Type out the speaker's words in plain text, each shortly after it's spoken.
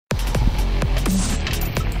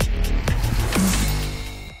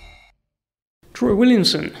Troy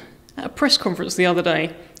Williamson, at a press conference the other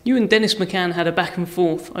day, you and Dennis McCann had a back and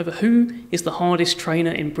forth over who is the hardest trainer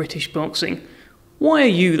in British boxing. Why are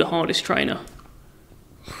you the hardest trainer?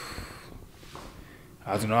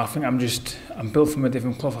 I don't know, I think I'm built from a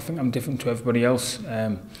different cloth. I think I'm different to everybody else.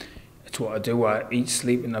 It's what I do. I eat,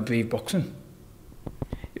 sleep and I breathe boxing.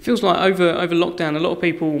 It feels like over lockdown, a lot of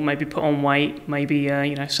people maybe put on weight, maybe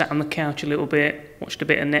sat on the couch a little bit, watched a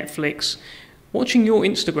bit of Netflix. Watching your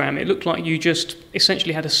Instagram, it looked like you just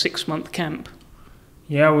essentially had a 6-month camp.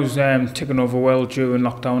 Yeah, I was taking over well during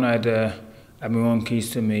lockdown. I had my own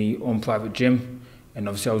keys to my own private gym, and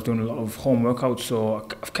obviously I was doing a lot of home workouts, so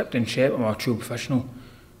I've kept in shape. I'm a true professional.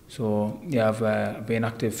 So yeah, I've been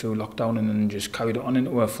active through lockdown and then just carried it on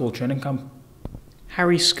into a full training camp.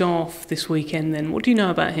 Harry Scarf this weekend then, what do you know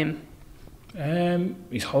about him?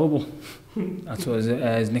 He's horrible. That's what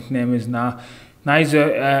his nickname is now. He's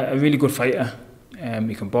a really good fighter.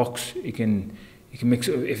 He can box. He can mix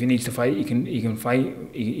it. If he needs to fight, he can fight.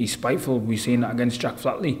 He's spiteful. We've seen that against Jack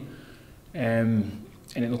Flatley, and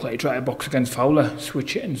it looked like he tried to box against Fowler,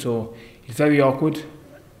 switch it, and so he's very awkward.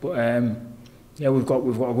 But yeah, we've got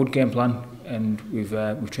a good game plan, and we've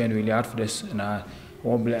trained really hard for this, and I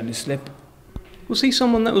won't be letting it slip. Was he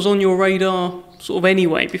someone that was on your radar sort of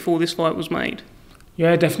anyway before this fight was made?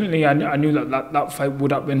 Yeah, definitely. I knew that fight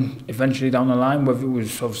would happen eventually down the line, whether it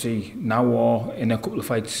was obviously now or in a couple of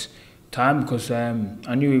fights' time, because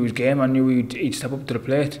I knew he was game. I knew he'd step up to the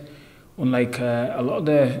plate, unlike a lot of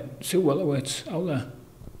the super welterweights out there.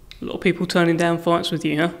 A lot of people turning down fights with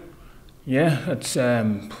you, huh? Yeah, it's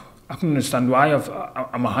I can understand why.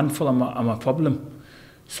 I'm a handful. I'm a problem.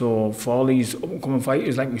 So for all these up-and-coming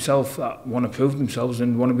fighters like myself that want to prove themselves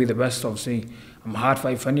and want to be the best, obviously, I'm a hard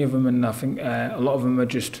fight for any of them, and I think a lot of them are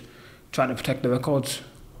just trying to protect their records.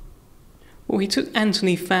 Well, he took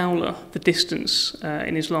Anthony Fowler the distance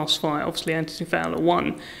in his last fight. Obviously, Anthony Fowler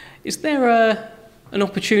won. Is there an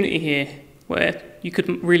opportunity here where you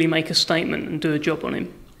could really make a statement and do a job on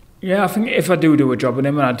him? Yeah, I think if I do a job on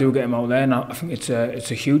him and I do get him out there, and I think it's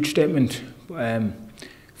a huge statement.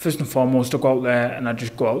 First and foremost, I go out there and I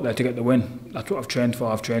just go out there to get the win. That's what I've trained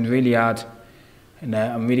for. I've trained really hard, and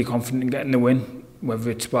I'm really confident in getting the win, whether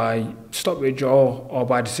it's by stoppage or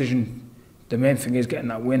by decision. The main thing is getting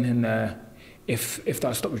that win, and if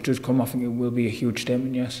that stoppage does come, I think it will be a huge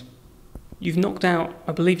statement, yes. You've knocked out,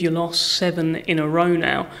 I believe, your last 7 in a row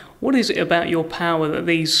now. What is it about your power that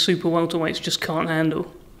these super welterweights just can't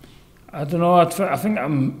handle? I don't know. I think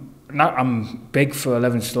I'm big for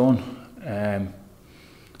 11 stone.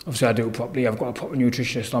 Obviously, I do it properly. I've got a proper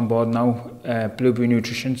nutritionist on board now, Blueberry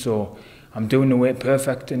Nutrition, so I'm doing the weight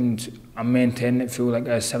perfect and I'm maintaining it through like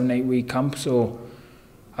a 7-8 week camp. So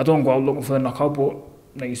I don't go out looking for the knockout, but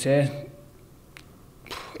like you say,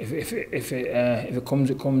 if it comes,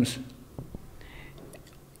 it comes.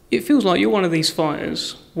 It feels like you're one of these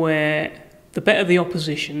fighters where the better the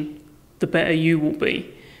opposition, the better you will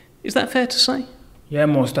be. Is that fair to say? Yeah,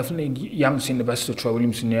 most definitely. You haven't seen the best of Troy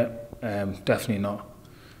Williamson yet. Definitely not.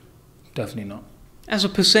 Definitely not. As a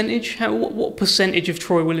percentage, what percentage of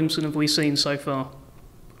Troy Williamson have we seen so far?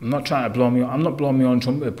 I'm not trying to blow me. I'm not blowing me on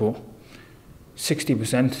trumpet, but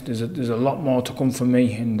 60%. There's a lot more to come from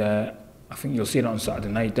me, and I think you'll see it on Saturday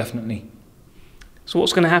night, definitely. So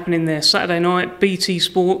what's going to happen in there Saturday night? BT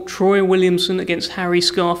Sport, Troy Williamson against Harry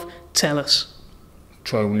Scarf. Tell us.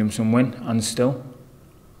 Troy Williamson win, and still.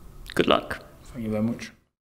 Good luck. Thank you very much.